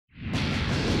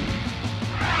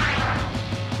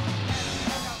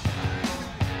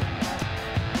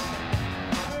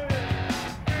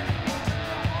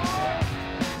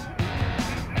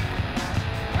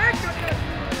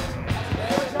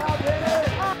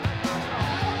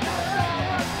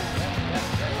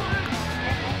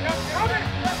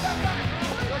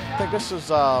This is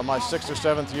my 6th or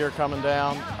 7th year coming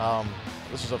down.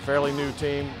 This is a fairly new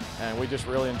team, and we just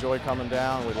really enjoy coming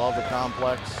down. We love the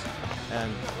complex,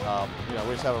 and you know,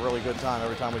 we just have a really good time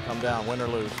every time we come down, win or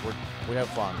lose. We have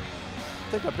fun.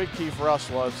 I think a big key for us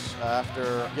was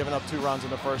after giving up 2 runs in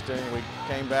the first inning, we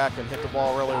came back and hit the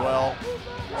ball really well,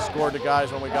 scored the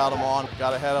guys when we got them on,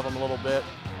 got ahead of them a little bit,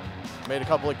 made a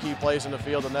couple of key plays in the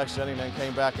field the next inning, then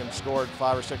came back and scored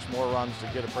 5 or 6 more runs to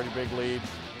get a pretty big lead.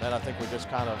 And I think we just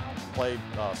kind of played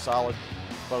solid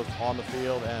both on the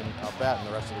field and batting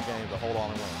the rest of the game to hold on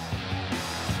and win.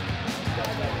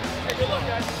 Hey, good luck,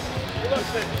 guys. Good luck,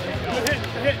 good hit,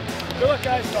 good hit. Good luck,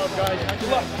 guys. Good luck.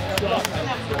 Good luck.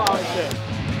 Good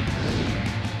luck.